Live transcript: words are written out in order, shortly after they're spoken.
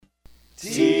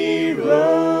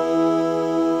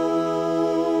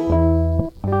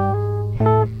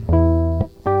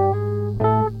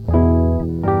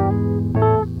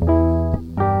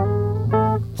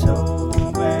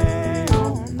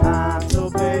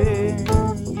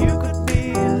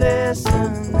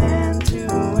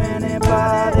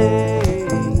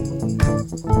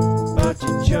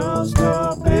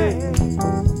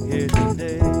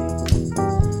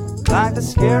Like the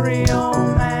scary old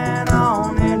man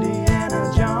on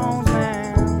Indiana Jones,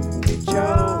 man, he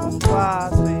chose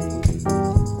wisely.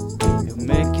 He'll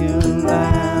make you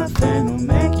laugh and he'll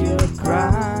make you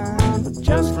cry, but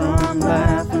just from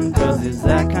laughing, 'cause he's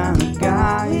that kind of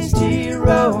guy. He's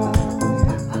T-Row,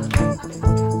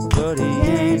 but he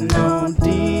ain't no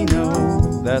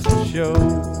Dino, that's for sure.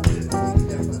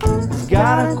 He's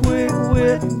got a quick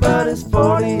wit, but his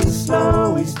 40 is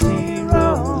slow. He's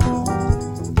T-Row.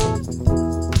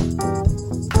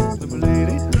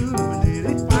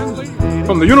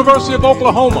 From the University of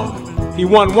Oklahoma, he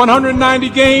won 190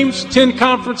 games, 10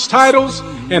 conference titles,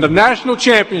 and a national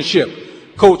championship.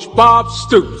 Coach Bob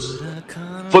Stoops.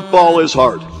 Football is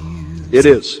hard. It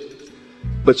is.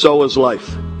 But so is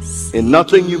life. And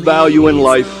nothing you value in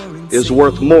life is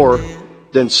worth more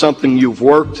than something you've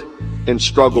worked and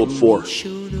struggled for.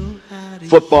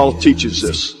 Football teaches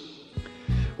this.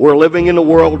 We're living in a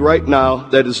world right now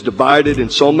that is divided in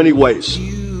so many ways.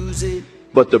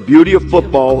 But the beauty of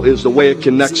football is the way it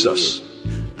connects us.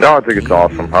 No, I think it's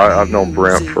awesome. I've known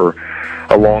Brent for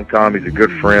a long time. He's a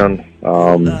good friend.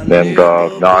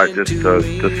 Just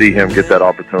to see him get that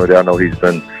opportunity, I know he's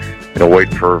been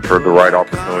waiting for the right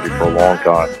opportunity for a long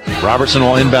time. Robertson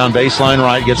will inbound baseline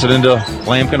right, gets it into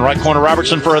Lampkin, right corner.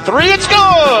 Robertson for a three. It's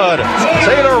good!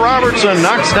 Taylor Robertson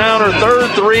knocks down her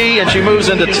third three, and she moves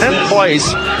into 10th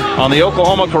place on the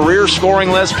Oklahoma career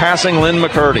scoring list, passing Lynn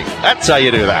McCurdy. That's how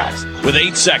you do that. With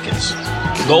 8 seconds,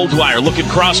 Goldwire looking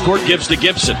cross court, gives to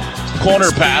Gibson.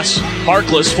 Corner pass.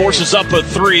 Harkless forces up a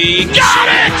three. Got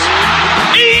it!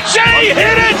 EJ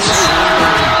hit it!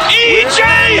 EJ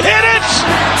hit it!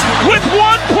 With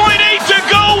 1.8 to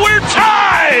go, we're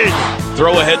tied!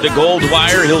 Throw ahead to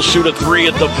Goldwire. He'll shoot a three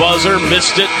at the buzzer.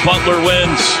 Missed it. Butler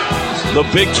wins. The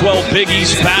Big 12 Big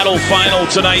East battle final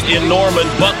tonight in Norman.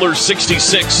 Butler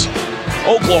 66.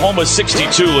 Oklahoma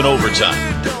 62 in overtime.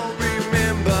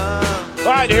 All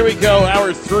right, here we go.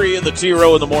 Hour 3 of the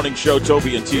T-Row in the Morning Show.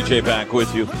 Toby and TJ back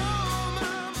with you.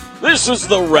 This is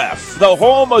The Ref. The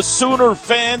home of Sooner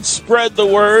fans. Spread the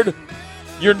word.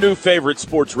 Your new favorite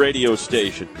sports radio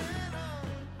station.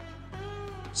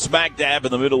 Smack dab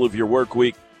in the middle of your work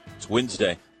week. It's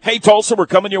Wednesday. Hey, Tulsa, we're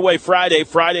coming your way Friday.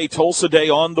 Friday, Tulsa Day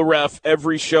on The Ref.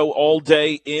 Every show all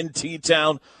day in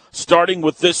T-Town, starting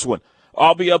with this one.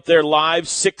 I'll be up there live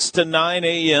 6 to 9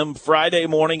 a.m. Friday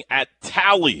morning at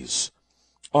Tally's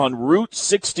on Route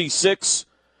 66,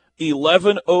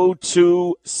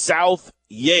 1102 South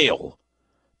Yale.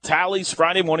 Tally's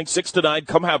Friday morning, 6 to 9.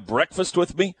 Come have breakfast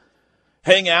with me.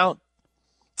 Hang out.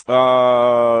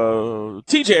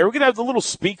 TJ, are we going to have the little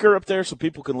speaker up there so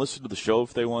people can listen to the show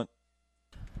if they want?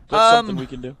 Is that something we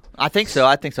can do? I think so.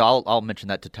 I'll mention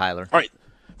that to Tyler. All right.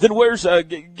 Then where's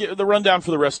the rundown for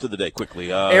the rest of the day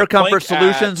quickly? Air Comfort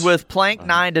Solutions with Plank,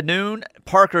 9 to noon.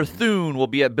 Parker Thune will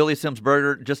be at Billy Sims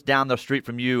Burger just down the street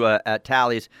from you at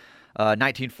Tally's,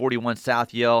 1941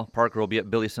 South Yale. Parker will be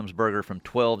at Billy Sims Burger from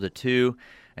 12 to 2.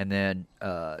 And then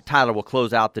Tyler will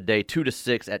close out the day 2 to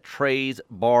 6 at Trey's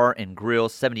Bar and Grill,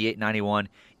 7891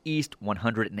 East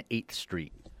 108th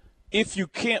Street. If you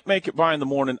can't make it by in the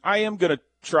morning, I am going to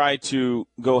try to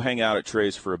go hang out at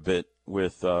Trey's for a bit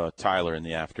with Tyler in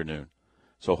the afternoon.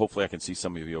 So hopefully I can see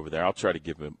some of you over there. I'll try to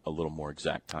give him a little more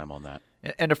exact time on that.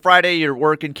 And a Friday you're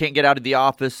working, can't get out of the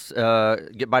office,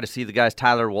 get by to see the guys.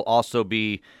 Tyler will also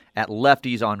be at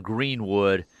Lefty's on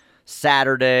Greenwood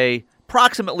Saturday,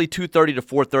 approximately 2:30 to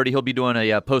 4:30. He'll be doing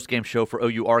a post-game show for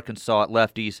OU Arkansas at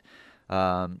Lefty's.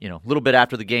 A little bit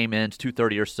after the game ends,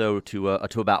 2:30 or so to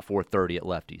about 4:30 at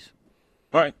Lefty's.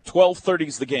 All right, 12:30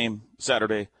 is the game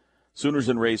Saturday. Sooners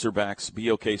and Razorbacks,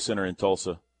 BOK Center in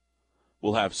Tulsa.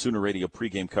 We'll have Sooner Radio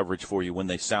pregame coverage for you when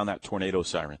they sound that tornado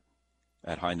siren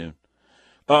at high noon.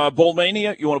 Bowl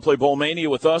Mania, you want to play Bowl Mania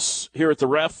with us here at the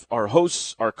Ref? Our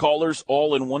hosts, our callers,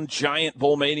 all in one giant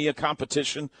Bowl Mania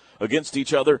competition against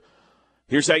each other.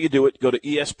 Here's how you do it. Go to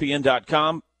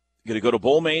ESPN.com. You're going to go to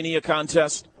Bowl Mania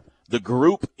contest. The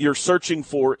group you're searching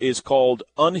for is called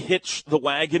Unhitch the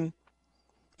Wagon.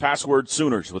 Password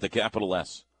Sooners with a capital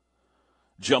S.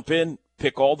 Jump in,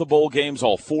 pick all the bowl games,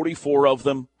 all 44 of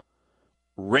them,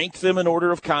 rank them in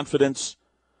order of confidence,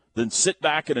 then sit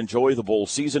back and enjoy the bowl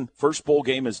season. First bowl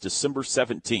game is December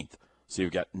 17th, so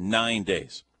you've got 9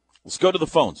 days. Let's go to the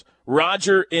phones.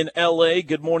 Roger in L.A.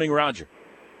 Good morning, Roger.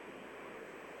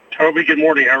 Toby, good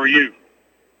morning. How are you?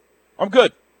 I'm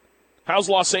good. How's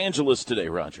Los Angeles today,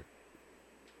 Roger?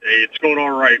 Hey, it's going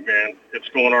all right, man. It's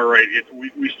going all right.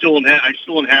 I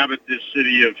still inhabit this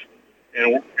city or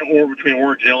between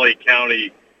Orange and L.A.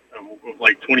 County, with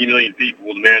like 20 million people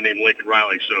with a man named Lincoln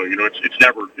Riley. So it's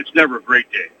never a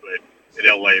great day, but in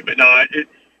L.A. But no,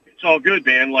 it's all good,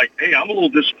 man. Like, hey, I'm a little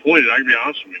disappointed. I can be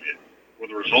honest with you with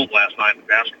the result last night in the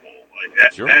basketball.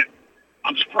 Like Sure.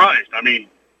 I'm surprised. I mean,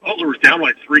 Butler was down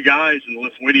like 3 guys, and the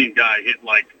Lithuanian guy hit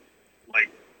like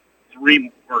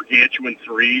 3 gargantuan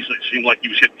threes. It seemed like he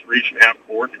was hitting threes from half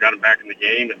court. They got him back in the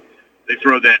game, and they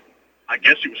throw that. I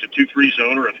guess it was a 2-3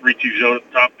 zone or a 3-2 zone at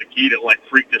the top of the key that like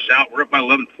freaked us out. We're up by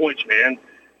 11 points, man.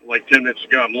 Like 10 minutes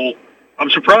ago, I'm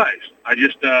surprised. I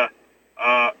just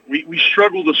we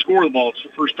struggled to score the ball. It's the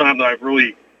first time that I've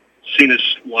really seen us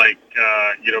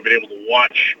been able to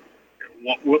watch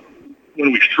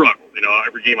when we struggle.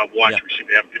 Every game I've watched, we seem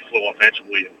to have good flow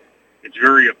offensively, and it's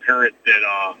very apparent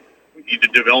that we need to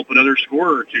develop another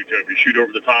scorer or two to shoot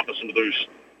over the top of some of those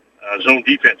zone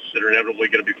defenses that are inevitably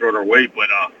going to be thrown our way. But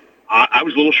I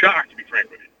was a little shocked, to be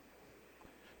frank with you.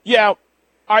 Yeah,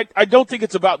 I don't think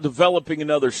it's about developing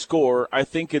another score. I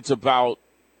think it's about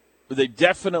they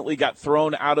definitely got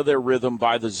thrown out of their rhythm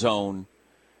by the zone,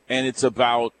 and it's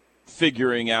about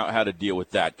figuring out how to deal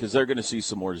with that because they're going to see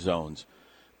some more zones.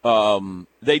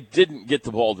 They didn't get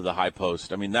the ball to the high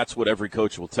post. I mean, that's what every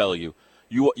coach will tell you.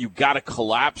 You got to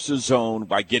collapse a zone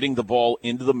by getting the ball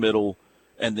into the middle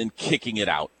and then kicking it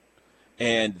out.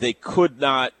 And they could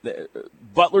not.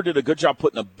 Butler did a good job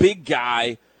putting a big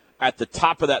guy at the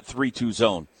top of that 3-2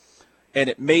 zone. And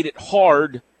it made it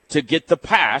hard to get the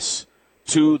pass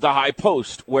to the high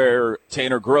post where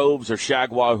Tanner Groves or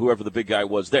Shagwa, whoever the big guy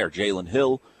was there, Jalen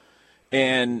Hill.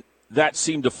 And that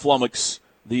seemed to flummox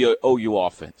the OU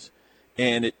offense.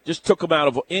 And it just took them out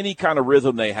of any kind of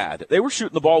rhythm they had. They were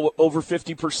shooting the ball over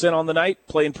 50% on the night,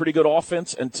 playing pretty good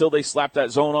offense until they slapped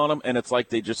that zone on them, and it's like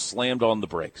they just slammed on the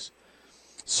brakes.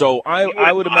 So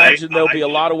I would imagine there'll be a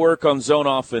lot of work on zone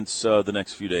offense the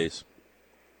next few days.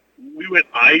 We went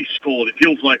ice cold. It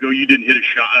feels like OU didn't hit a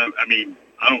shot. I mean,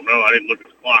 I don't know. I didn't look at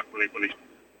the clock when they you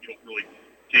don't really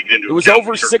take it into account. It was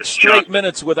over 6 straight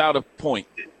minutes without a point.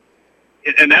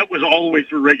 And that was all the way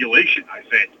through regulation, I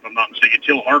think, if I'm not mistaken,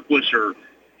 until Harkless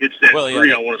hits that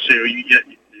three. I want to say,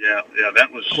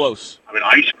 that was close. I mean,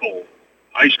 ice cold.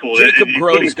 Jacob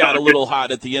Groves got a little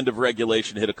hot at the end of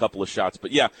regulation, hit a couple of shots.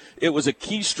 But, yeah, it was a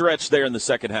key stretch there in the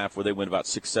second half where they went about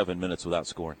 6-7 minutes without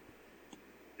scoring.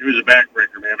 It was a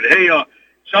backbreaker, man. But, hey,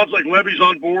 sounds like Levy's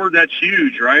on board. That's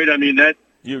huge, right? I mean, that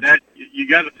you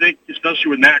got to think,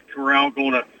 especially with Matt Corral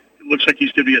it looks like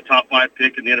he's going to be a top 5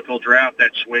 pick in the NFL draft.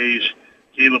 That sways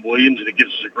Caleb Williams, and it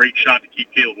gives us a great shot to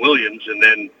keep Caleb Williams. And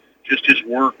then just his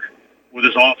work with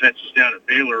his offenses down at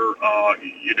Baylor,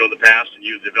 the past, and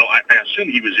I assume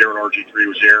he was there when RG3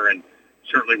 was there, and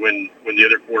certainly when the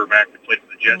other quarterback that played for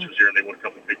the Jets was there, and they won a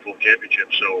couple of Big 12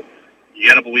 championships. So you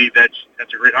got to believe that's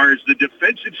a great hire. Is the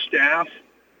defensive staff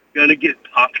going to get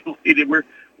populated?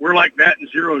 We're like batting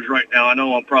zeros right now. I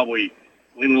know I'm probably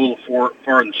leaning a little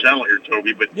far in the saddle here,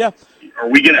 Toby, but yeah, are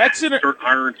we going to start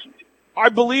hiring some? I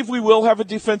believe we will have a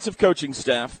defensive coaching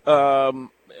staff.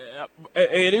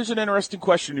 It is an interesting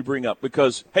question you bring up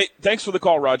because, hey, thanks for the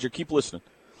call, Roger. Keep listening.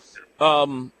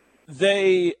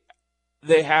 They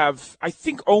have, I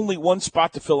think, only one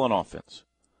spot to fill on offense.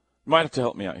 You might have to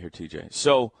help me out here, TJ.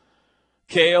 So,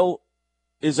 Kale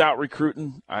is out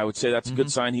recruiting. I would say that's a good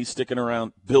sign. He's sticking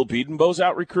around. Bill Bedenbaugh's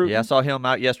out recruiting. Yeah, I saw him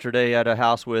out yesterday at a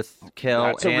house with Kale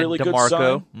that's and a really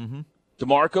DeMarco. Good sign.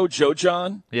 DeMarco, Joe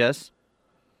John. Yes.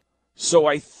 So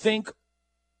I think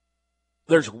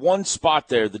there's one spot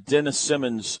there, the Dennis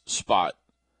Simmons spot.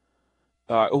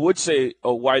 I would say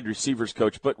a wide receivers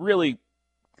coach, but really,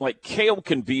 like, Kale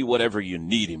can be whatever you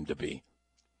need him to be.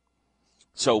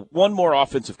 So one more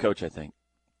offensive coach, I think.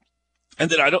 And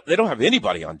then they don't have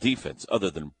anybody on defense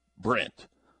other than Brent,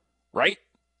 right?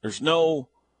 There's no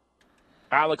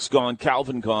Alex gone,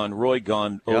 Calvin gone, Roy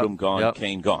gone, Odom gone,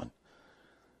 Kane gone.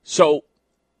 So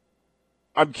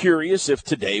I'm curious if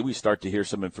today we start to hear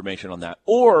some information on that,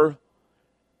 or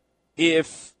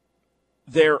if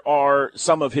there are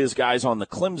some of his guys on the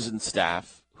Clemson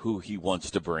staff who he wants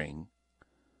to bring,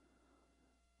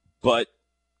 but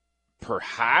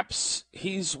perhaps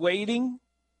he's waiting.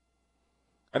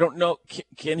 I don't know.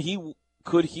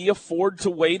 Could he afford to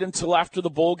wait until after the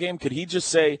bowl game? Could he just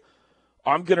say,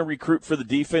 I'm going to recruit for the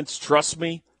defense. Trust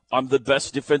me, I'm the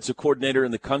best defensive coordinator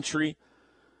in the country.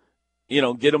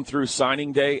 Get them through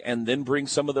signing day and then bring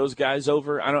some of those guys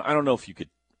over. I don't know if you could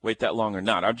wait that long or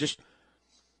not.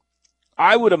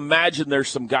 I would imagine there's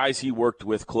some guys he worked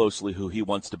with closely who he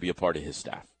wants to be a part of his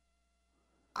staff.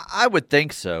 I would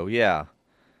think so, yeah.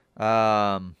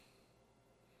 I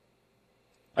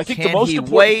think the most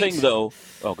important thing, though.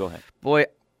 Oh, go ahead. Boy,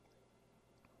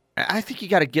 I think you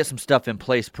got to get some stuff in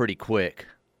place pretty quick.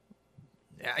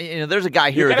 There's a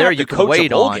guy here or there you can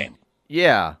wait on. Game.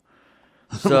 Yeah.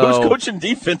 So, who's coaching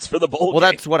defense for the bowl game?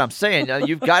 Well, that's what I'm saying.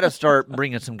 You've got to start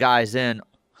bringing some guys in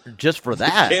just for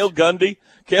that. Cale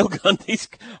Gundy's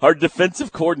our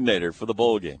defensive coordinator for the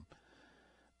bowl game.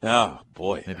 Oh,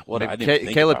 boy. Maybe I didn't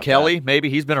think Caleb about Kelly, that. maybe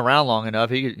he's been around long enough.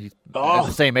 He's at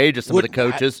the same age as some of the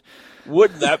coaches.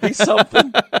 Wouldn't that be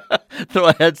something? Throw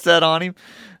a headset on him.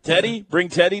 Bring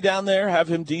Teddy down there, have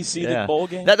him DC the bowl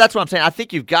game. That's what I'm saying. I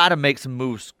think you've got to make some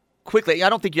moves quickly. I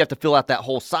don't think you have to fill out that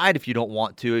whole side if you don't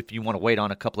want to, if you want to wait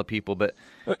on a couple of people. But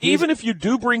even if you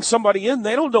do bring somebody in,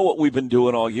 they don't know what we've been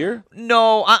doing all year.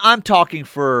 No, I'm talking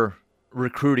for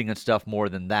recruiting and stuff more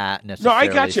than that necessarily.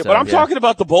 No, I got you, but I'm talking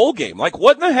about the bowl game. Like,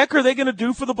 what in the heck are they going to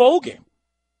do for the bowl game?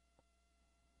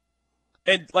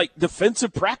 And, like,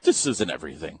 defensive practices and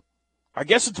everything. I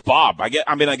guess it's Bob. I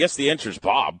guess the answer is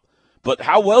Bob. But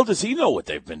how well does he know what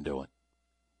they've been doing?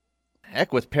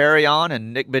 Heck, with Perry on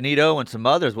and Nick Benito and some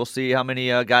others, we'll see how many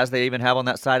guys they even have on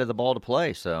that side of the ball to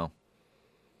play. So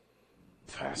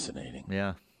fascinating.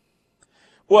 Yeah.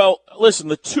 Well, listen,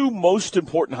 the two most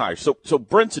important hires. So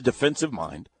Brent's a defensive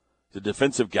mind, he's a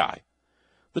defensive guy.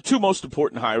 The two most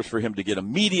important hires for him to get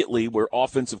immediately were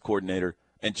offensive coordinator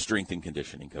and strength and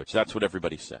conditioning coach. That's what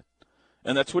everybody said,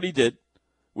 and that's what he did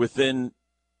within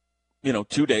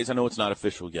 2 days. I know it's not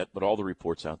official yet, but all the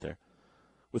reports out there.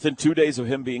 Within 2 days of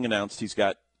him being announced, he's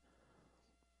got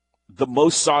the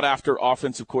most sought-after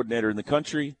offensive coordinator in the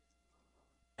country,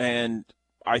 and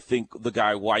I think the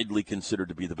guy widely considered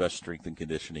to be the best strength and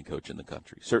conditioning coach in the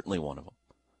country, certainly one of them.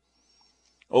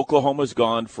 Oklahoma's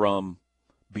gone from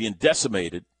being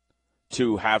decimated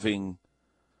to having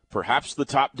perhaps the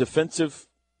top defensive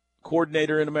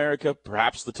coordinator in America,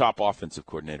 perhaps the top offensive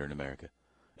coordinator in America,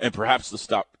 and perhaps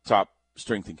the top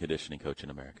strength and conditioning coach in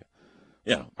America.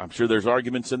 I'm sure there's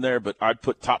arguments in there, but I'd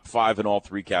put top 5 in all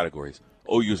 3 categories.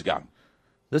 OU's got them.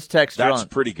 This text That's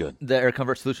pretty good. The Air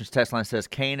Comfort Solutions text line says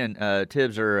Kane and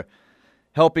Tibbs are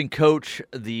helping coach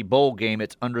the bowl game.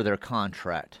 It's under their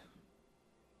contract.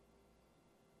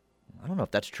 I don't know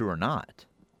if that's true or not.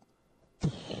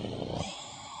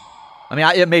 I mean,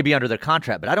 it may be under their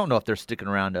contract, but I don't know if they're sticking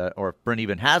around or if Brent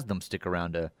even has them stick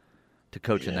around to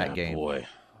coach in that game. Boy.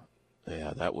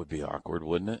 Yeah, that would be awkward,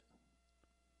 wouldn't it?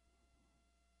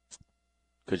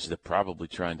 Because they're probably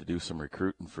trying to do some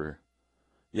recruiting for.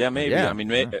 Yeah, maybe. Yeah. I mean,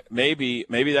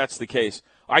 maybe that's the case.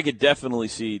 I could definitely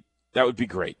see that would be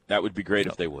great. That would be great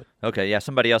if they would. Okay, yeah.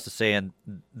 Somebody else is saying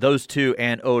those two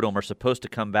and Odom are supposed to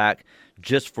come back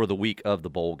just for the week of the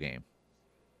bowl game.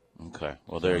 Okay,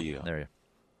 well there you go. There you.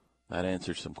 That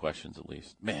answers some questions at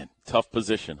least. Man, tough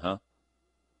position, huh?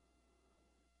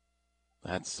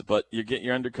 But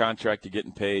you're under contract. You're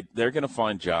getting paid. They're going to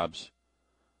find jobs.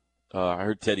 I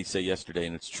heard Teddy say yesterday,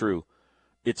 and it's true.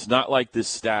 It's not like this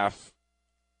staff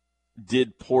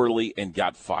did poorly and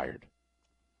got fired.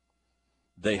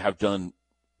 They have done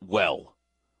well.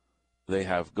 They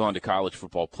have gone to college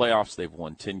football playoffs. They've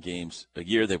won 10 games a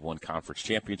year. They've won conference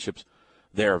championships.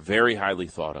 They are very highly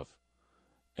thought of.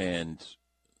 And,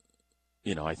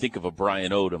 I think of a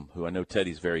Brian Odom, who I know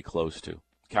Teddy's very close to,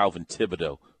 Calvin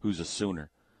Thibodeau, who's a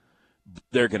Sooner.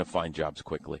 They're going to find jobs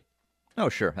quickly. Oh,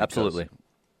 sure. Absolutely.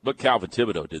 But Calvin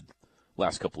Thibodeau did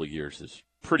last couple of years is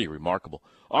pretty remarkable.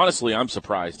 Honestly, I'm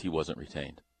surprised he wasn't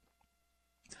retained.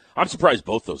 I'm surprised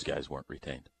both those guys weren't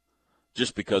retained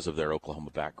just because of their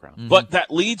Oklahoma background. Mm-hmm. But that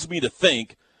leads me to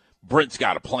think Brent's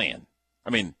got a plan.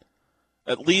 I mean,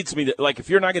 it leads me to, if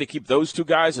you're not going to keep those two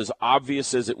guys, as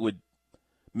obvious as it would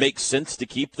make sense to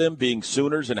keep them being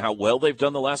Sooners and how well they've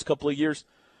done the last couple of years,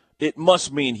 it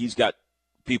must mean he's got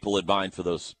people in mind for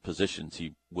those positions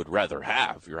he would rather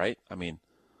have, right? I mean,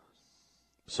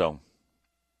 so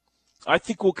I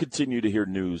think we'll continue to hear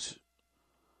news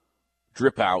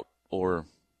drip out, or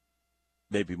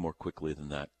maybe more quickly than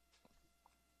that,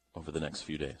 over the next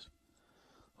few days.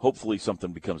 Hopefully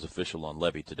something becomes official on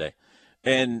Levy today.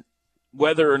 And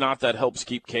whether or not that helps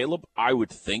keep Caleb, I would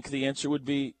think the answer would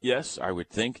be yes. I would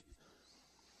think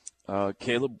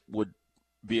Caleb would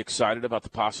be excited about the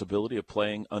possibility of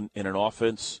playing in an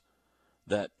offense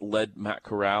that led Matt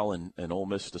Corral and Ole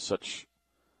Miss to such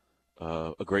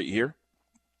a great year.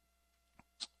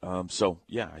 So,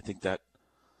 yeah, I think that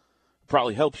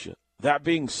probably helps you. That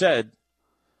being said,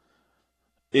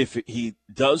 if he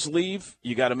does leave,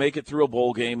 you got to make it through a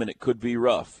bowl game, and it could be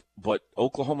rough. But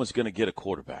Oklahoma's going to get a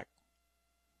quarterback.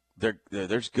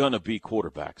 there's going to be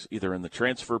quarterbacks, either in the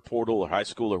transfer portal or high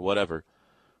school or whatever,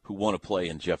 who want to play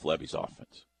in Jeff Levy's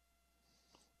offense.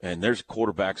 And there's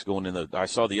quarterbacks going in I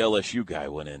saw the LSU guy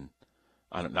went in.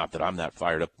 Not that I'm that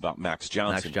fired up about Max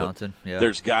Johnson. Yeah.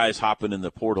 There's guys hopping in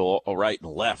the portal all right and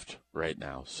left right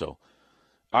now. So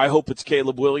I hope it's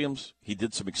Caleb Williams. He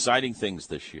did some exciting things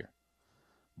this year.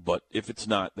 But if it's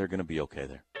not, they're going to be okay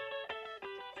there.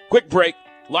 Quick break.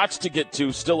 Lots to get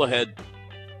to. Still ahead.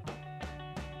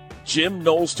 Jim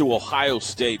Knowles to Ohio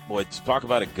State. Boy, talk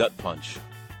about a gut punch.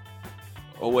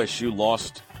 OSU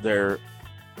lost their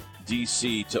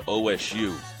DC to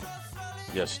OSU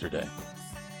yesterday.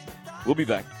 We'll be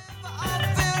back.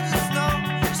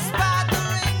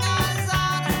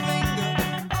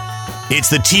 It's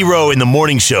the T-Row in the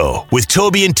Morning Show with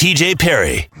Toby and TJ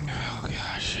Perry. Oh,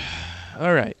 gosh.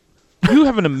 All right. You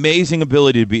have an amazing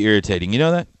ability to be irritating. You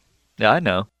know that? Yeah, I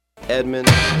know. Edmund.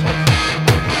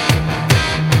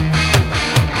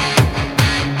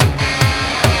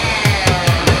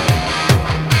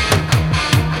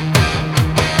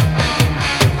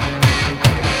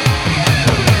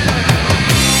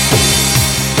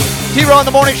 T-Row in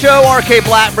the Morning Show. RK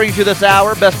Black brings you this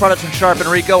hour. Best products from Sharp and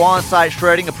Rico. On-site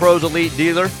shredding, a Pros Elite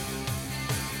dealer.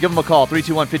 Give them a call,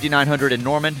 321-5900 in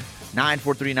Norman,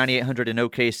 943-9800 in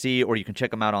OKC, or you can check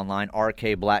them out online,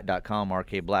 rkblack.com.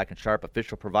 RK Black and Sharp,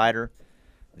 official provider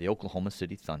of the Oklahoma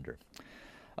City Thunder.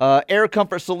 Air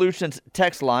Comfort Solutions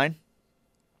text line.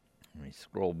 Let me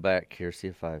scroll back here, see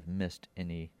if I've missed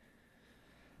any.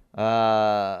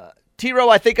 T-Row,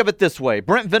 I think of it this way.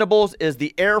 Brent Venables is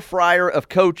the air fryer of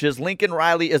coaches. Lincoln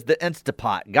Riley is the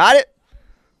Instapot. Got it?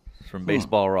 From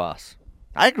Baseball Ross.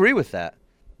 I agree with that.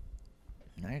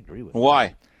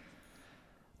 Why?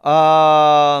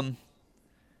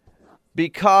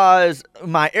 Because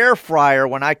my air fryer,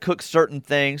 when I cook certain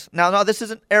things, now this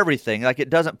isn't everything. Like,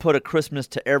 it doesn't put a crispness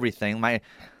to everything. Like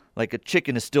a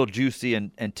chicken is still juicy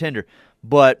and tender,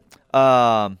 but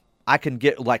I can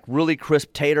get like really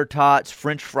crisp tater tots,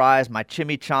 French fries. My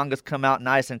chimichangas come out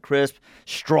nice and crisp,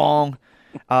 strong.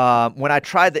 When I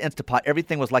tried the Instapot,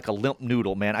 everything was like a limp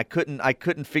noodle, man. I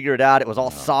couldn't figure it out. It was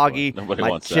all soggy. Nobody My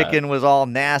wants chicken that. was all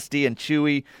nasty and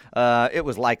chewy. It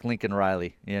was like Lincoln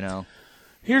Riley, you know.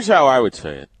 Here's how I would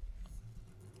say it.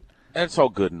 That's all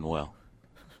good and well.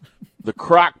 The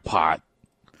crock pot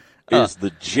is the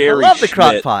Jerry I love the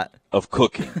crock Schmidt pot of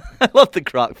cooking. I love the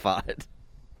crock pot.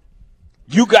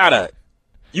 You gotta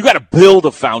build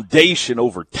a foundation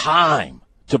over time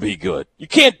to be good. You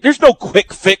can't. There's no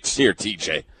quick fix here,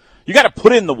 TJ. You got to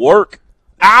put in the work,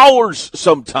 hours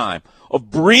sometime of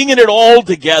bringing it all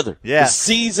together. Yeah, the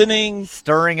seasoning,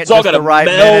 stirring it. It's all just got to the right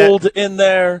meld minute. in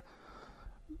there.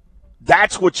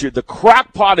 That's what the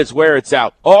crock pot is where it's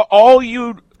out. All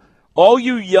you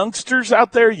youngsters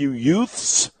out there, you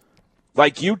youths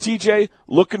like you, TJ,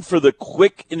 looking for the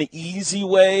quick and easy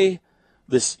way.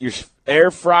 Your air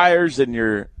fryers and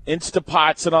your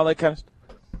Instapots and all that kind of stuff.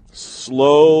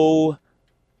 Slow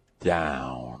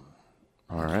down.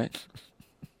 All right?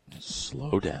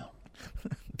 Slow down.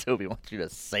 Toby wants you to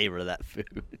savor that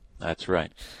food. That's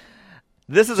right.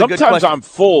 This is a good Sometimes question. I'm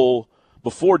full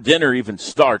before dinner even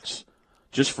starts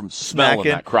just from smelling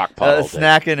that crock pot all day.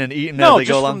 Snacking and eating No, as they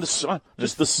just go from along.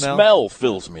 the smell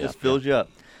fills me Just up. fills you up.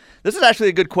 This is actually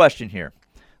a good question here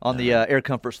on the Air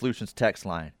Comfort Solutions text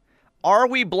line. Are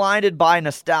we blinded by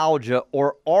nostalgia,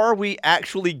 or are we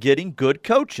actually getting good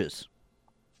coaches?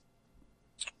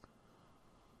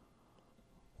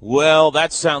 Well,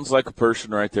 that sounds like a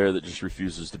person right there that just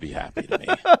refuses to be happy to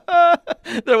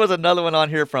me. There was another one on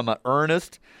here from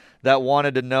Ernest that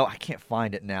wanted to know, I can't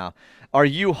find it now. Are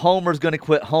you homers going to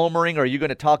quit homering, or are you going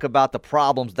to talk about the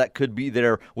problems that could be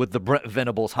there with the Brent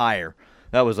Venables hire?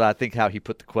 That was, I think, how he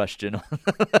put the question.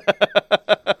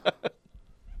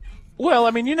 Well,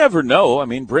 I mean, you never know. I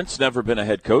mean, Brent's never been a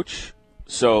head coach,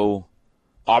 so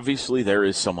obviously there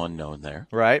is some unknown there.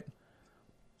 Right.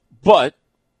 But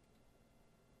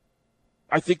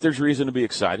I think there's reason to be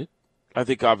excited. I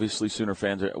think obviously Sooner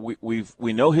fans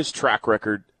we know his track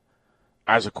record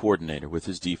as a coordinator with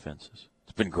his defenses.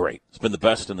 It's been great. It's been the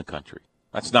best in the country.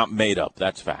 That's not made up.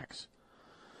 That's facts.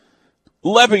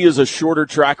 Levy is a shorter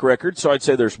track record, so I'd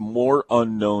say there's more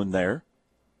unknown there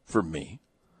for me.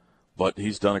 But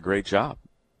he's done a great job,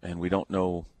 and we don't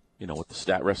know, what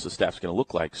the rest of the staff's going to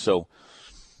look like. So,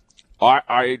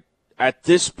 I at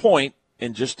this point,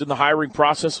 and just in the hiring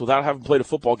process, without having played a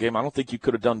football game, I don't think you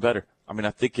could have done better. I mean,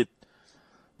 I think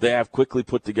they have quickly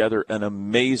put together an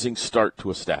amazing start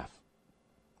to a staff.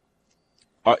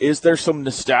 Is there some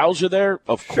nostalgia there?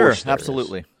 Of course, there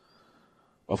absolutely. Is.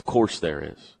 Of course, there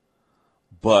is,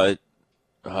 but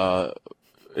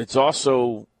it's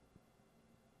also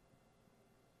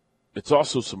it's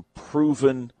also some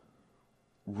proven,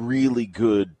 really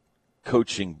good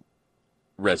coaching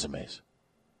resumes.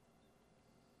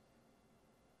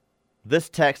 This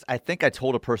text, I think I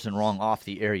told a person wrong off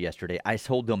the air yesterday. I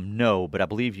told them no, but I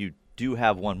believe you do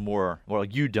have one more. Well,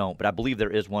 you don't, but I believe there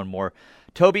is one more.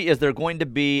 Toby, is there going to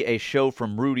be a show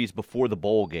from Rudy's before the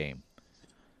bowl game?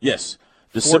 Yes.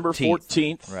 December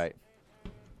 14th. Right.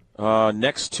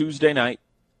 Next Tuesday night,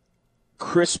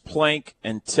 Chris Plank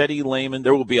and Teddy Lehman.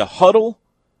 There will be a huddle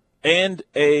and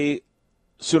a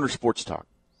Sooner Sports Talk.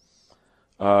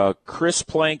 Chris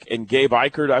Plank and Gabe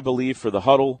Eichert, I believe, for the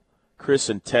huddle. Chris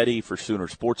and Teddy for Sooner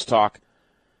Sports Talk.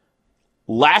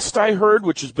 Last I heard,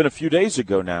 which has been a few days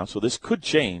ago now, so this could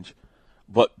change,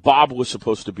 but Bob was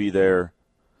supposed to be there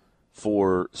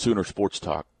for Sooner Sports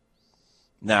Talk.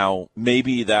 Now,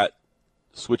 maybe that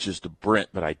switches to Brent,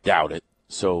 but I doubt it.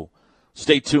 So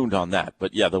stay tuned on that.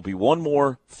 But, yeah, there'll be one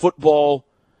more football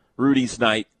Rudy's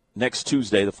night next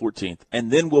Tuesday, the 14th, and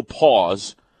then we'll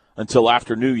pause until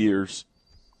after New Year's.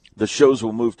 The shows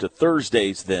will move to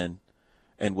Thursdays then,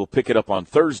 and we'll pick it up on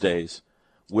Thursdays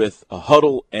with a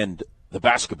huddle and the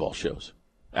basketball shows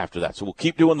after that. So we'll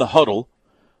keep doing the huddle,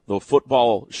 the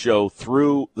football show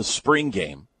through the spring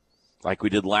game like we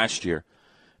did last year.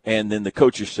 And then the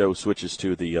coaches show switches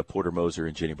to the Porter Moser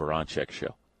and Jenny Baranchek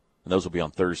show. And those will be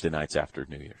on Thursday nights after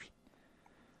New Year's.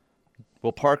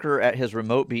 Will Parker at his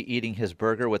remote be eating his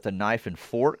burger with a knife and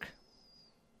fork?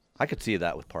 I could see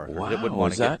that with Parker. Wow, He wouldn't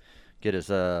want is to that? get his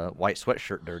white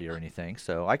sweatshirt dirty or anything,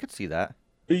 so I could see that.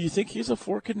 Do you think he's a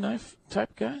fork and knife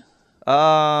type guy?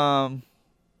 I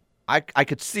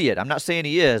could see it. I'm not saying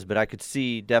he is, but I could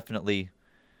see definitely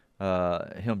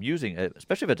him using it,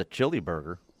 especially if it's a chili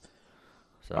burger.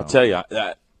 So. I'll tell you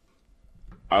that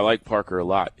I like Parker a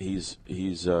lot. He's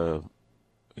done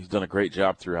a great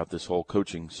job throughout this whole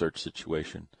coaching search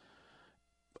situation.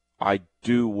 I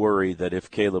do worry that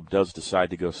if Caleb does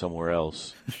decide to go somewhere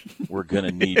else, we're going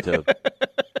to need to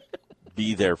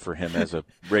be there for him as a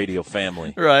radio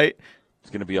family. Right.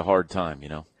 It's going to be a hard time, you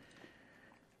know.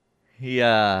 He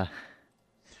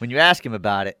when you ask him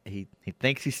about it, he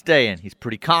thinks he's staying. He's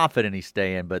pretty confident he's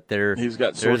staying, but he's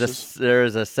got sources.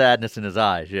 There's a sadness in his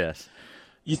eyes, yes.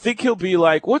 You think he'll be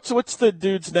like, what's the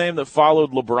dude's name that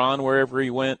followed LeBron wherever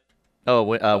he went? Oh,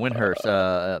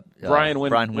 Windhurst. Brian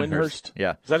Windhurst.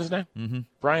 Yeah. Is that his name? Mm-hmm.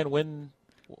 Brian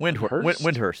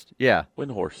Windhurst. Yeah.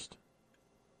 Windhorst.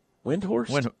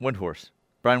 Windhorst? Windhorst.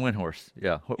 Brian Windhorst.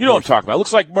 Yeah. You know what I'm talking about.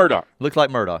 Looks like Murdoch. Looks like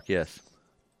Murdoch, yes.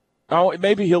 Oh,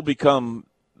 maybe he'll become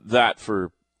that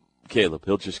for Caleb.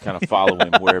 He'll just kind of follow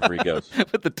him wherever he goes.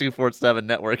 With the 247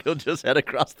 network, he'll just head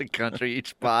across the country each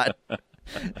spot.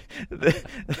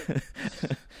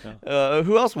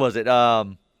 Who else was it?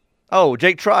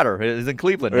 Jake Trotter is in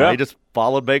Cleveland. Yeah. He just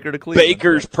followed Baker to Cleveland.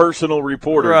 Baker's personal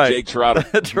reporter, right. Jake Trotter.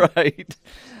 That's right.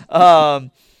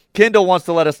 Kendall wants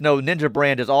to let us know Ninja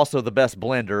Brand is also the best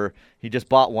blender. He just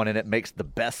bought one, and it makes the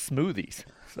best smoothies.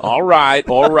 So. All right.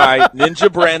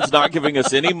 Ninja Brand's not giving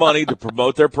us any money to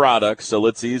promote their products, so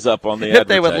let's ease up on the advertising. If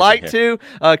they would like to,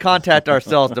 contact our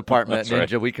sales department,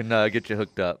 Ninja. Right. We can get you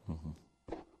hooked up. Mm-hmm.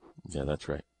 Yeah, that's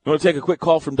right. You want to take a quick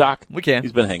call from Doc? We can.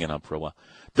 He's been hanging up for a while.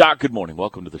 Doc, good morning.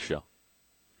 Welcome to the show.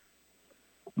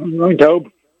 Good morning, Tobe.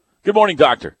 Good morning,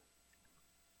 Doctor.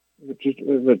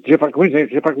 It's Jeff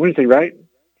Wednesday, right?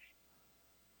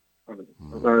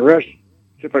 Rush,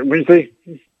 Jeff Wednesday.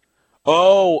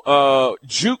 Oh,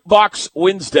 Jukebox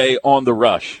Wednesday on the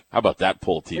Rush. How about that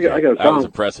pull, TJ? I got a song. That was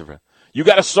impressive. You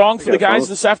got a song for the guys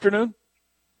this afternoon?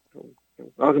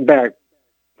 Welcome back.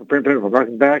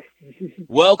 Welcome back.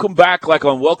 Welcome back, like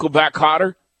on Welcome Back,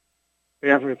 Cotter?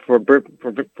 Yeah, for Brent.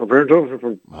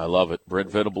 I love it.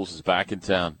 Brent Venables is back in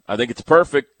town. I think it's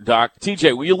perfect, Doc.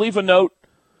 TJ, will you leave a note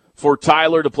for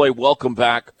Tyler to play Welcome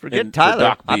Back? Forget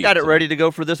Tyler. I've got it ready to go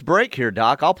for this break here,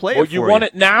 Doc. I'll play it for you. Well, you want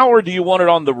it now or do you want it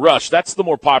on the Rush? That's the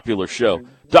more popular show.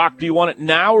 Doc, do you want it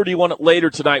now or do you want it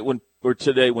later tonight or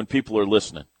today when people are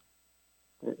listening?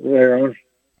 Later on.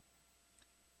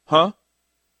 Huh?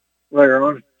 Later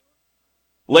on.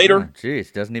 Later?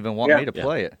 Jeez, doesn't even want me to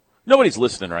play it. Nobody's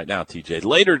listening right now, TJ.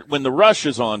 Later, when the Rush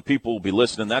is on, people will be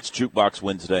listening. That's Jukebox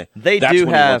Wednesday. That's when he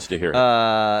have, wants to hear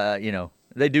it.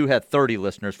 They do have 30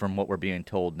 listeners from what we're being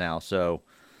told now. So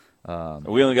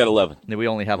we only got 11. We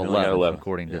only have 11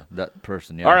 according to that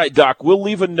person. Yeah. All right, Doc. We'll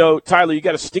leave a note. Tyler, you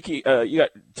got a sticky?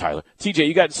 TJ,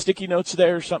 you got sticky notes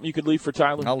there or something you could leave for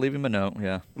Tyler? I'll leave him a note.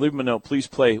 Yeah. Leave him a note. Please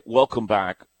play "Welcome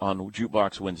Back" on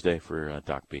Jukebox Wednesday for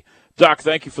Doc B. Doc,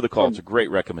 thank you for the call. It's a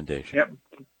great recommendation. Yep.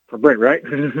 For Brent, right?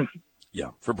 Yeah,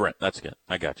 for Brent. That's good.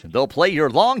 I got you. They'll play your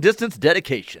long-distance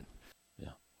dedication. Yeah.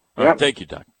 All right, thank you,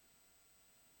 Doc.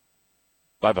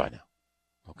 Bye-bye now.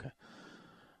 Okay.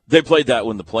 They played that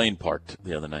when the plane parked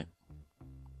the other night.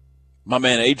 My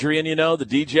man Adrian, the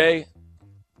DJ.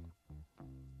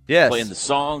 Yes. Playing the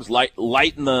songs,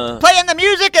 lighting the... Playing the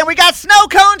music, and we got snow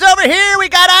cones over here. We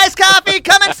got iced coffee.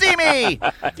 Come and see me.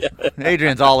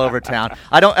 Adrian's all over town.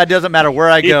 It doesn't matter where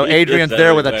I go. Adrian's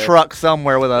there with a truck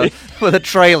somewhere with a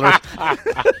trailer.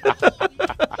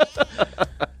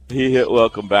 He hit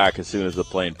welcome back as soon as the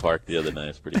plane parked the other night.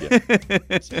 It's pretty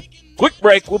good. Quick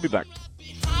break. We'll be back.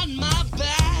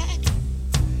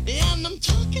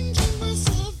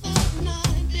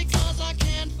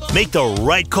 Make the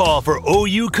right call for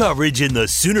OU coverage in the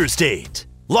Sooner State.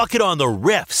 Lock it on the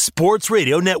Ref Sports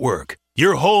Radio Network,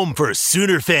 your home for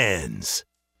Sooner fans.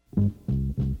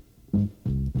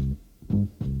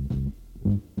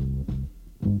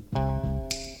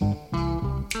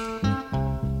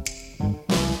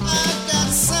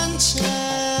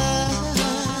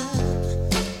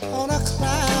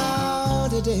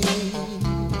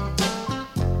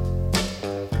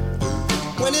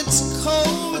 When it's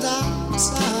cold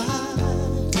outside,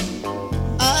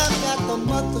 I've got the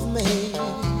month of May.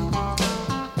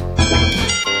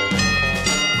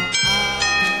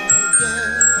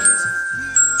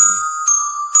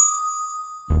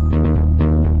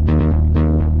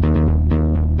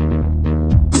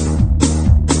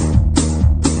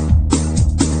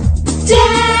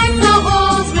 Deck the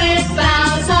halls with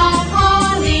boughs of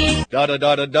holly. Da da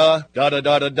da da da da da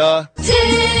da da da.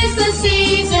 'Tis the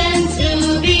season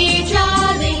to be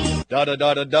jolly. Da da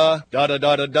da da da da da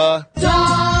da da da.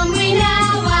 Don we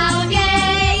now our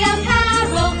gay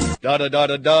apparel. Da da da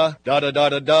da da da da da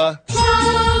da da.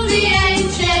 Troll the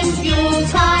ancient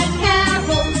Yuletide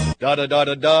carol. Da da da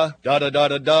da da da da da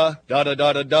da da da da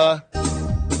da da da.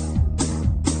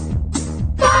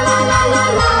 La la la la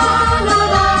la la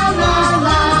la la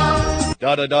la.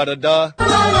 Da da da da da. La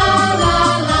la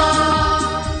la la.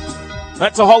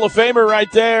 That's a Hall of Famer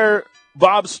right there.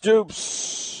 Bob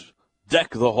Stoops.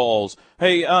 Deck the halls.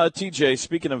 Hey, TJ,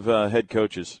 speaking of head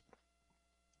coaches,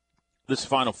 this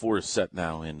Final Four is set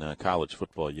now in college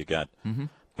football. You got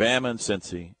Bama and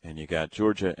Cincy, and you got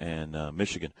Georgia and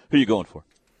Michigan. Who are you going for?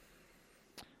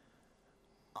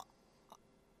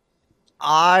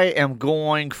 I am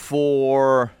going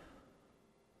for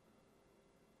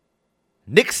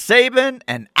Nick Saban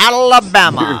and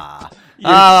Alabama.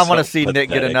 I want to see Nick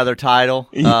get another title.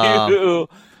 You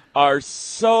are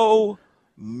so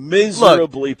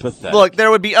miserably pathetic. Look,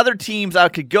 there would be other teams I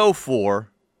could go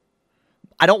for.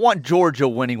 I don't want Georgia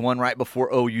winning one right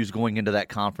before OU's going into that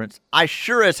conference. I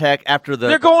sure as heck after the...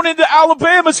 They're going into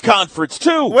Alabama's conference,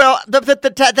 too. Well,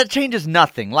 that changes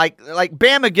nothing. Like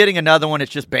Bama getting another one,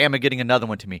 it's just Bama getting another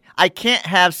one to me. I can't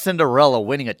have Cinderella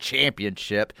winning a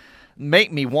championship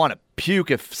make me want to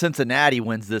puke if Cincinnati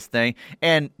wins this thing.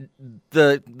 And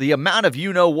the amount of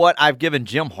you-know-what I've given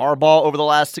Jim Harbaugh over the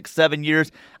last 6-7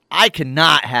 years, I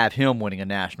cannot have him winning a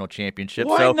national championship.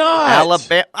 Why not?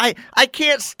 Alabama, I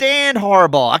can't stand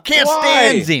Harbaugh. I can't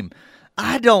stand him.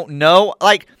 I don't know.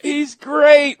 He's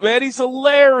great, man. He's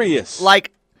hilarious.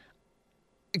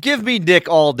 Give me Nick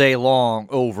all day long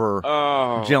over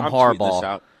Jim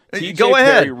Harbaugh. Go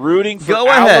ahead. Perry rooting for Go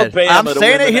ahead. Alabama I'm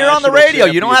saying to win it here on the radio.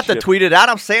 You don't have to tweet it out.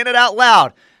 I'm saying it out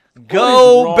loud.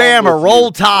 Go Bama,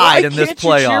 roll Tide in this playoff.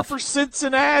 Why can't you cheer for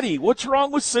Cincinnati? What's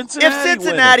wrong with Cincinnati? If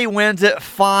Cincinnati wins it,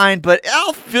 fine, but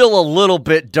I'll feel a little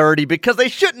bit dirty because they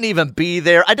shouldn't even be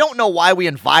there. I don't know why we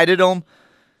invited them.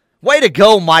 Way to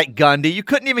go, Mike Gundy. You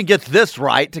couldn't even get this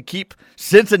right to keep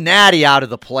Cincinnati out of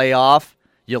the playoff,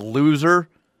 you loser.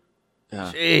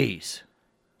 Yeah. Jeez.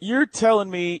 You're telling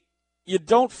me you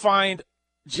don't find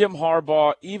Jim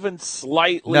Harbaugh even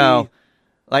slightly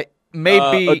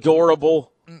maybe adorable?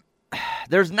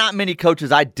 There's not many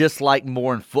coaches I dislike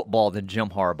more in football than Jim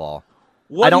Harbaugh.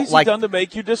 What has he done to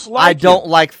make you dislike I don't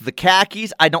like the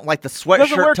khakis. I don't like the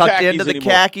sweatshirt tucked into the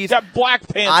khakis. He's got black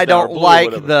pants. I don't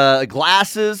like the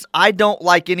glasses. I don't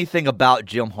like anything about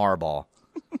Jim Harbaugh.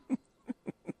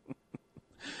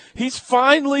 He's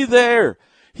finally there.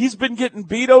 He's been getting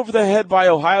beat over the head by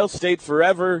Ohio State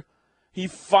forever. He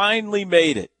finally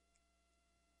made it.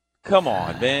 Come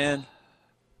on, man.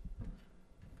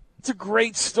 It's a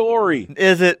great story.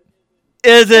 Is it?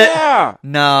 Is it? Yeah.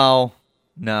 No.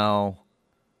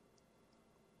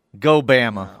 Go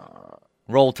Bama.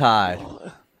 Roll Tide.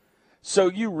 So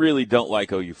you really don't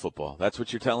like OU football. That's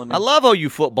what you're telling me? I love OU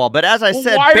football, but as I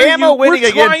said, why Bama winning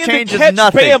again changes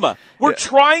nothing. Bama. We're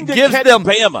trying to catch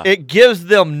Bama. It gives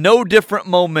them no different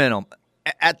momentum.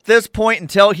 At this point,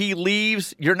 until he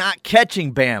leaves, you're not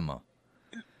catching Bama.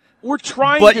 We're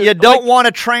trying But you don't want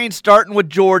a train starting with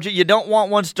Georgia. You don't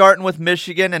want one starting with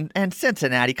Michigan and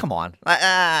Cincinnati. Come on.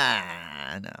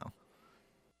 No.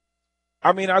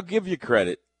 I mean, I'll give you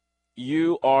credit.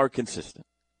 You are consistent.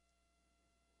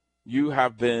 You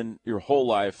have been your whole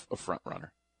life a front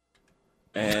runner.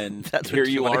 And That's here what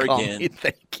you wanna are call again. me.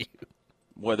 Thank you.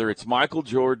 Whether it's Michael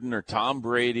Jordan or Tom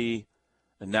Brady,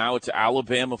 and now it's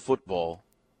Alabama football.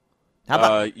 How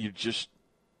about you just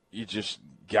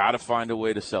got to find a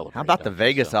way to celebrate. How about the don't you?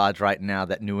 Vegas odds right now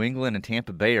that New England and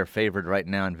Tampa Bay are favored right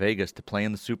now in Vegas to play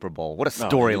in the Super Bowl? What a No,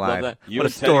 storyline! you'd love that. You What a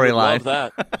and Teddy would storyline!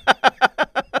 love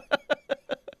that.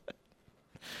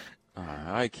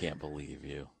 I can't believe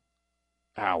you.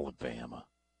 Alabama.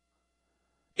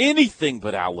 Anything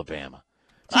but Alabama.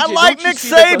 I TJ, like don't you Nick see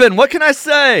that Saban. What can I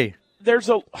say? There's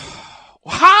a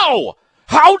how?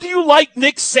 How do you like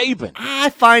Nick Saban? I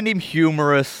find him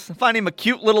humorous. I find him a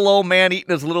cute little old man eating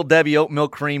his little Debbie oatmeal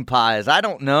cream pies. I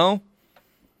don't know.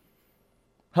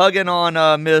 Hugging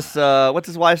on Miss, what's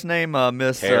his wife's name?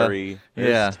 Miss Terry.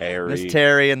 Yeah, Terry. Miss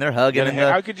Terry, and they're hugging. In the,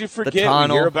 How could you the forget? We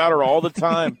tunnel. hear about her all the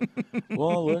time.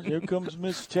 Well, here comes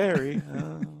Miss Terry,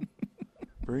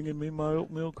 bringing me my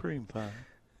oatmeal cream pie.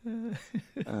 Oh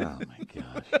my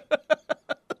gosh!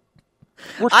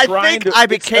 I think I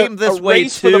became this way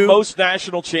race too. for the most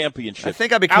national championships. I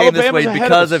think I became this way Alabama's ahead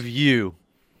because of of you.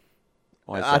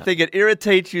 Why is I that? think it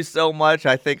irritates you so much.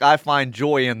 I think I find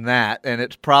joy in that, and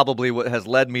it's probably what has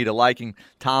led me to liking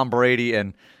Tom Brady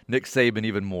and Nick Saban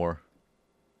even more.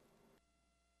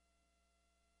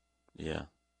 Yeah.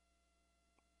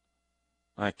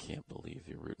 I can't believe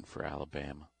you're rooting for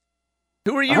Alabama.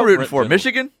 Who are I you hope rooting Brent for? Venables-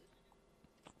 Michigan?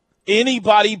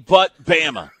 Anybody but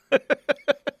Bama.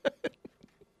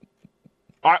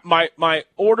 My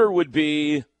order would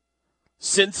be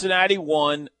Cincinnati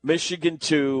 1, Michigan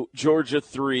 2, Georgia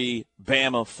 3,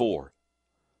 Bama 4.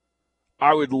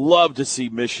 I would love to see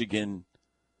Michigan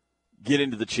get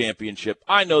into the championship.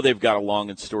 I know they've got a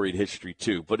long and storied history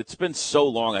too, but it's been so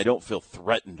long I don't feel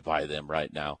threatened by them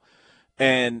right now.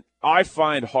 And I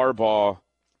find Harbaugh,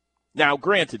 now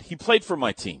granted, he played for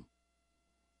my team.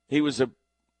 He was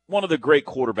one of the great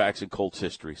quarterbacks in Colts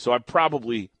history, so I'm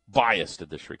probably biased in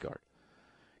this regard.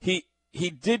 He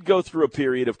did go through a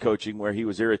period of coaching where he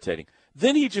was irritating.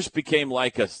 Then he just became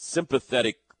like a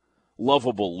sympathetic,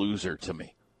 lovable loser to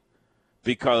me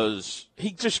because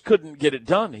he just couldn't get it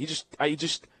done.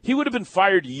 He would have been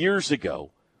fired years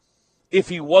ago if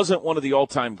he wasn't one of the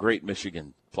all-time great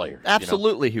Michigan players.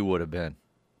 Absolutely, he would have been.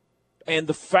 And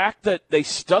the fact that they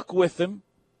stuck with him,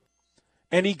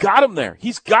 and he got him there.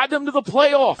 He's gotten them to the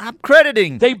playoff. I'm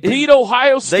crediting. They beat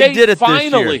Ohio State They did it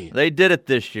finally. this year. They did it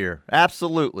this year.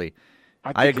 Absolutely.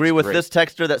 I agree it's with great. this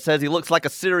texter that says he looks like a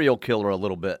serial killer a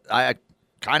little bit. I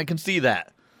kind of can see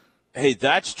that. Hey,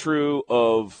 that's true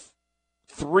of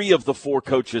 3 of the 4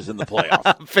 coaches in the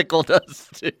playoff. Fickle does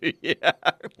too, yeah.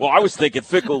 Well, I was thinking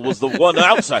Fickle was the one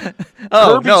outside.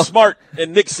 Oh, Kirby no. Smart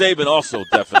and Nick Saban also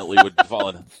definitely would fall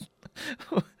in.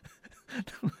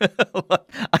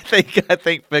 I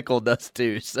think Fickle does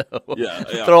too. So Yeah.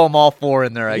 throw them all 4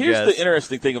 in there. I Here's guess. the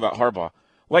interesting thing about Harbaugh.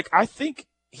 Like, I think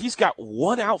he's got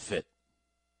one outfit.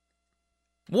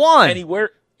 One. And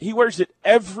he wears it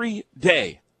every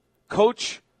day.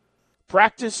 Coach,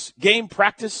 practice, game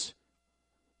practice,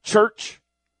 church,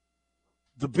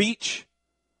 the beach.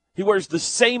 He wears the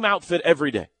same outfit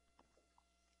every day.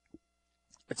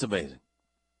 It's amazing.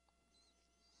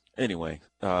 Anyway,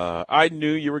 I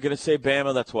knew you were going to say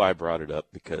Bama. That's why I brought it up,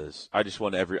 because I just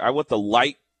want I want the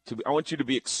light I want you to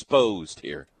be exposed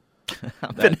here.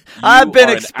 I've been are an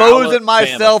exposing Alabama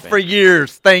myself fan. for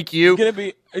years. Thank you.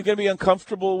 Are you gonna be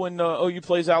uncomfortable when OU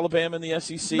plays Alabama in the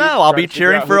SEC? No, I'll Try be to figure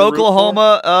cheering out for who to root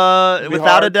Oklahoma It'll be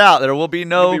without a hard. doubt. There will be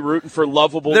no. You'll be rooting for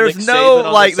lovable. There's Nick no Saban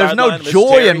on the there's no sideline, Miss joy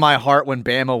Terry. in my heart when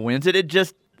Bama wins it. It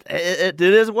just it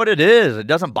is what it is. It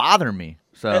doesn't bother me.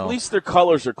 So At least their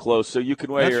colors are close, so you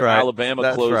can wear That's your right. Alabama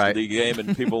That's clothes right. to the game,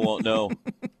 and people won't know.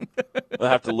 They'll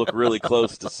have to look really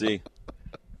close to see.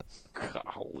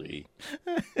 Golly,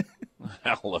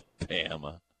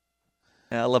 Alabama.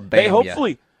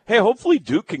 Hey, hopefully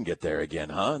Duke can get there again,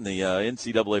 huh? In the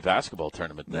NCAA basketball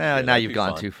tournament. this year. Now That'd you've be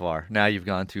gone fun. too far. Now you've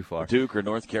gone too far. Duke or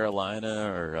North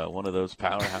Carolina or one of those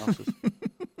powerhouses.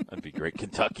 That'd be great.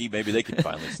 Kentucky, maybe they can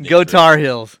finally sneak Go through. Tar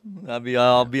Heels. I'll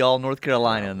be all North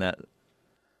Carolina in that.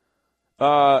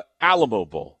 Alamo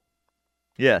Bowl.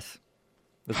 Yes.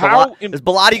 Is How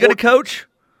Bellotti going to coach?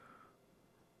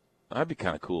 That'd be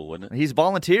kind of cool, wouldn't it? He's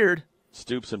volunteered.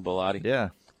 Stoops and Bellotti. Yeah.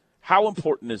 How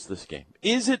important is this game?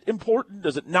 Is it important?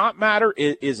 Does it not matter?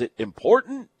 Is it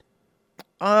important?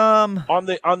 On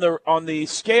the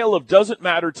scale of doesn't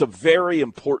matter to very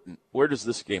important, where does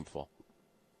this game fall?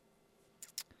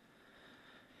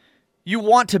 You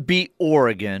want to beat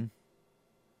Oregon.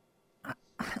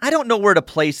 I don't know where to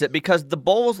place it because the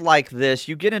bowls like this,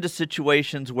 you get into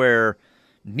situations where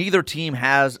neither team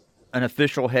has an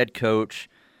official head coach.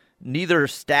 Neither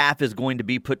staff is going to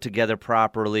be put together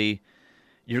properly.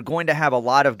 You're going to have a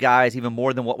lot of guys, even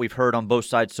more than what we've heard on both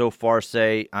sides so far,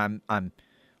 say, I'm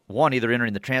one, either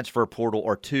entering the transfer portal,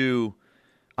 or two,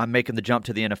 I'm making the jump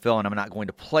to the NFL and I'm not going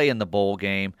to play in the bowl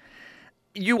game.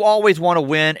 You always want to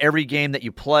win every game that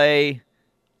you play.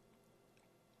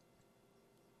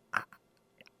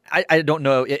 I don't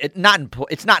know. It's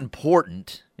not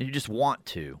important. You just want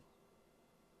to.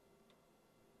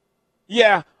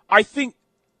 Yeah, I think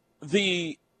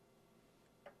the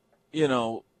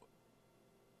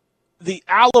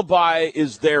alibi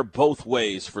is there both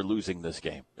ways for losing this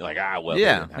game. You're like, yeah, they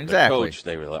didn't have exactly. their coach.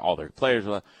 They were all their players.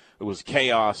 It was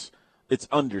chaos. It's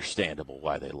understandable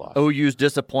why they lost. OU's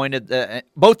disappointed.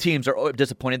 Both teams are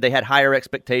disappointed. They had higher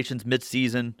expectations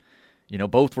midseason.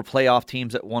 Both were playoff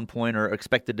teams at one point or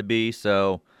expected to be.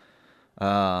 So,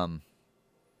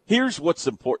 here's what's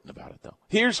important about it, though.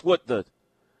 Here's what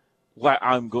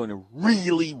I'm going to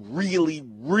really, really,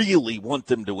 really want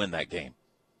them to win that game.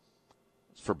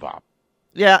 It's for Bob.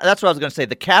 Yeah, that's what I was going to say.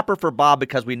 The capper for Bob,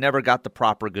 because we never got the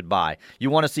proper goodbye. You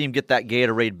want to see him get that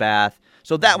Gatorade bath.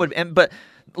 So that would, but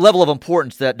level of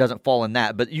importance that doesn't fall in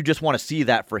that. But you just want to see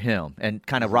that for him and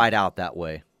kind of ride out that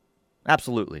way.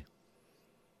 Absolutely.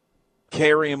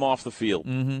 Carry him off the field.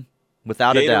 Mm-hmm.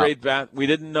 Without a doubt. Gatorade bath. We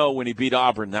didn't know when he beat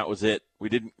Auburn that was it. We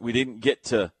didn't get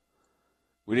to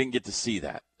see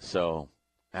that. So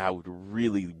I would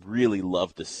really, really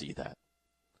love to see that.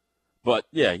 But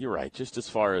yeah, you're right. Just as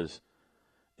far as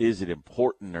is it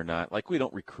important or not, like we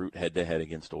don't recruit head-to-head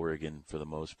against Oregon for the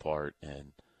most part. And,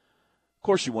 of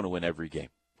course, you want to win every game.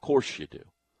 Of course you do.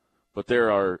 But there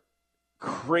are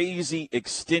crazy,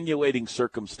 extenuating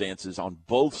circumstances on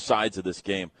both sides of this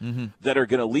game that are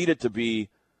going to lead it to be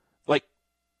like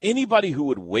anybody who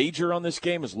would wager on this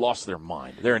game has lost their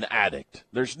mind. They're an addict.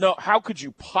 How could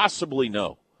you possibly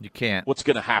know? You can't. What's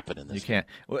going to happen in this game?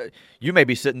 You can't. You may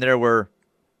be sitting there where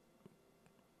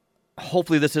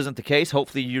hopefully this isn't the case.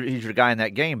 Hopefully he's your guy in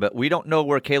that game, but we don't know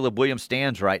where Caleb Williams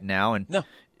stands right now. And no.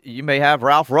 You may have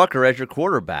Ralph Rucker as your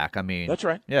quarterback. I mean, that's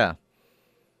right. Yeah.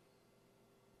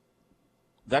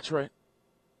 That's right.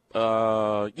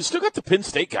 You still got the Penn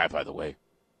State guy, by the way,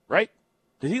 right?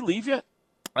 Did he leave yet?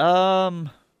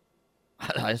 I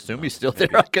assume he's still there.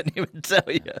 I couldn't even tell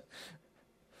you.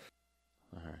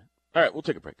 All right, we'll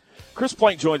take a break. Chris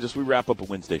Plank joins us. We wrap up a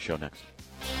Wednesday show next.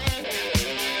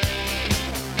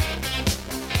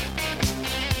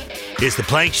 It's the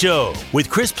Plank Show with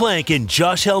Chris Plank and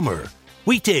Josh Helmer.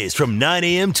 Weekdays from 9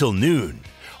 a.m. till noon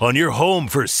on your home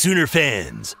for Sooner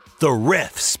fans, the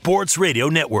Ref Sports Radio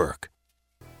Network.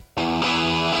 All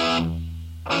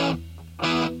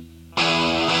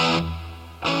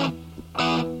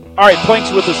right,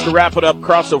 Plank's with us to wrap it up.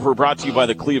 Crossover brought to you by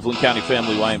the Cleveland County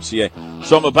Family YMCA.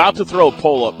 So I'm about to throw a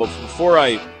poll up, but before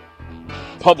I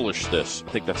publish this, I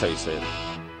think that's how you say it,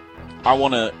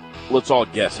 let's all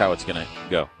guess how it's going to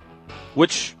go.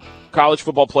 Which college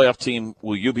football playoff team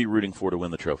will you be rooting for to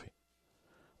win the trophy?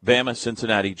 Bama,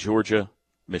 Cincinnati, Georgia,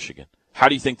 Michigan. How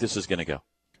do you think this is going to go?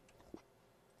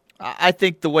 I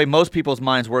think the way most people's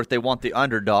minds work, they want the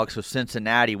underdog, so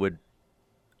Cincinnati would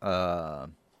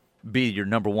be your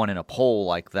number one in a poll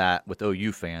like that with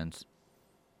OU fans.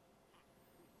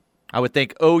 I would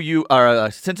think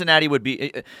Cincinnati would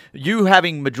be you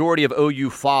having majority of OU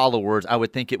followers. I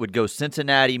would think it would go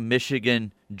Cincinnati,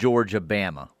 Michigan, Georgia,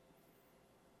 Bama.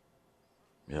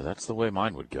 Yeah, that's the way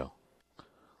mine would go.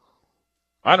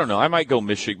 I don't know. I might go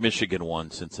Michigan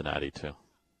 1, Cincinnati 2.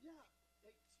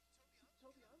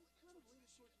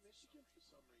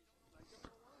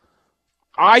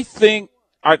 I think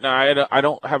I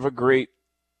don't have a great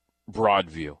broad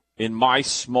view. In my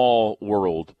small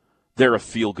world, they're a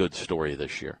feel-good story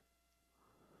this year.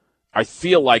 I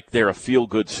feel like they're a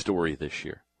feel-good story this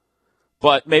year.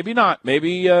 But maybe not.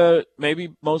 Maybe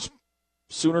most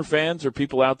Sooner fans or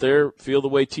people out there feel the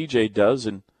way TJ does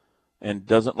and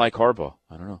doesn't like Harbaugh.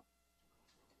 I don't know.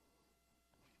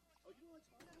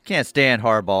 Can't stand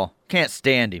Harbaugh. Can't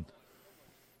stand him.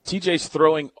 TJ's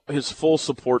throwing his full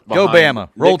support behind Go Bama.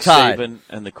 Roll Nick Tide. Saban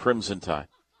and the Crimson Tide.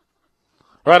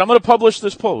 All right, I'm going to publish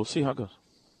this poll. We'll see how it goes.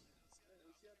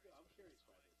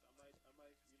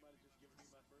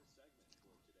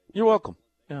 You're welcome.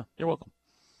 Yeah, you're welcome.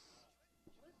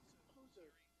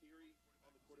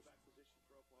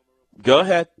 Go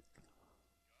ahead.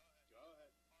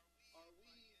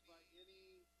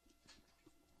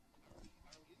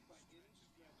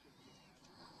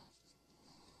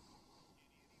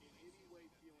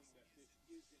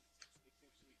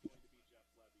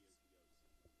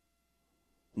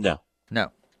 No.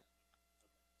 No.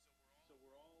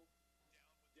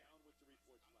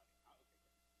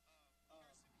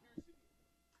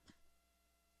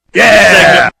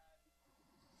 Yeah!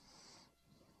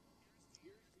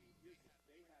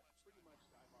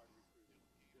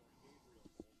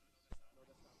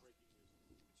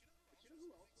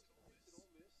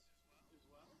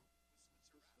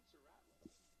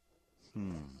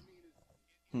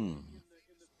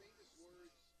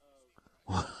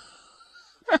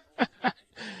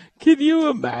 Can you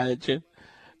imagine?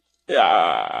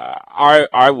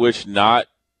 I wish not,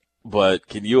 but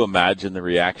can you imagine the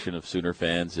reaction of Sooner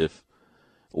fans if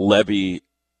Levy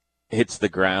hits the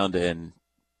ground and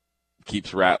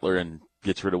keeps Rattler and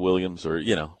gets rid of Williams, or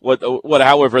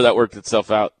however that worked itself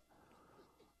out?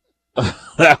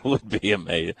 That would be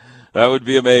amazing. That would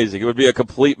be amazing. It would be a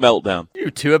complete meltdown.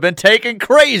 You two have been taking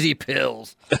crazy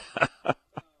pills.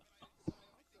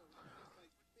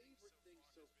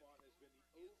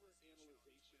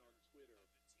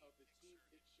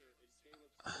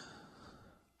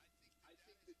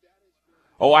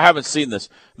 Oh, I haven't seen this.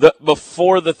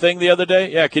 Before the thing the other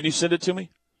day? Yeah, can you send it to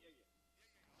me?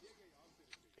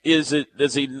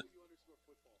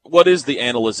 What is the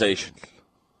analyzation?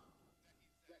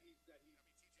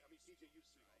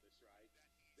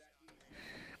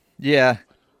 Yeah.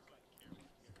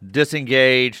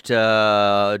 Disengaged,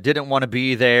 didn't want to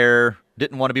be there,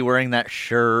 didn't want to be wearing that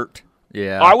shirt.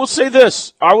 Yeah. I will say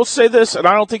this, and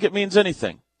I don't think it means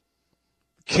anything.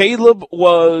 Caleb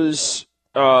was,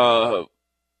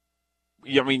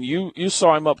 you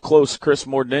saw him up close, Chris,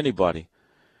 more than anybody.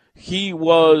 He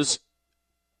was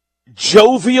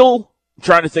jovial. I'm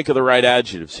trying to think of the right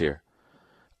adjectives here.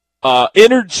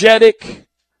 Energetic,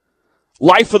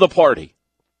 life of the party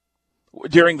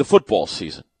during the football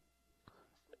season.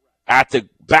 At the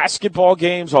basketball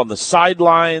games, on the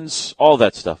sidelines, all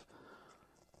that stuff.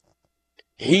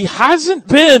 He hasn't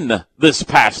been this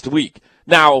past week.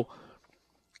 Now,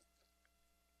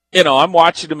 I'm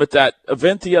watching him at that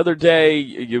event the other day.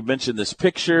 You mentioned this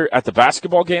picture at the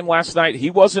basketball game last night.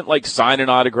 He wasn't like signing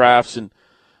autographs and,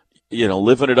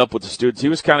 living it up with the students. He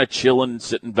was kind of chilling,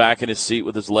 sitting back in his seat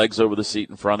with his legs over the seat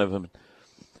in front of him.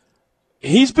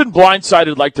 He's been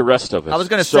blindsided like the rest of us. I was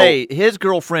going to say, his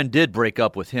girlfriend did break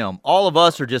up with him. All of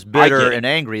us are just bitter and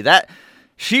angry.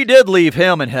 She did leave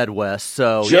him and head west.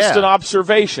 So just an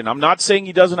observation. I'm not saying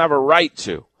he doesn't have a right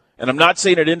to, and I'm not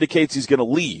saying it indicates he's going to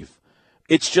leave.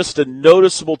 It's just a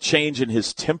noticeable change in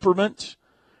his temperament,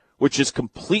 which is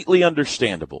completely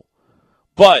understandable.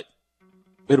 But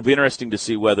it'll be interesting to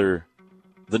see whether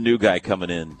the new guy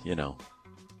coming in,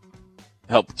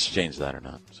 helps change that or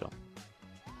not. So.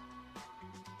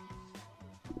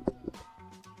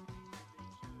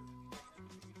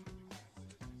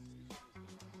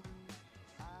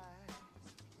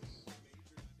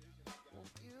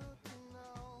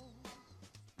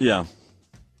 Yeah.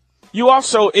 You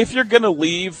also, if you're going to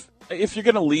leave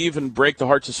and break the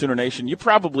hearts of Sooner Nation, you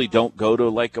probably don't go to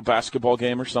like a basketball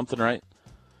game or something, right?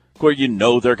 Where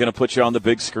they're going to put you on the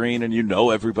big screen and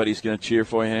everybody's going to cheer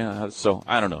for you. So,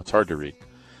 I don't know. It's hard to read.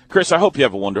 Chris, I hope you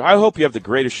have I hope you have the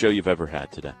greatest show you've ever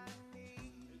had today.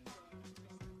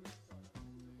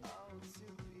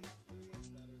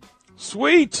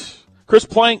 Sweet. Chris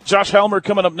Plank, Josh Helmer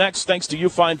coming up next. Thanks to you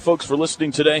fine folks for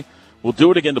listening today. We'll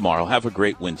do it again tomorrow. Have a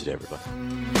great Wednesday, everybody.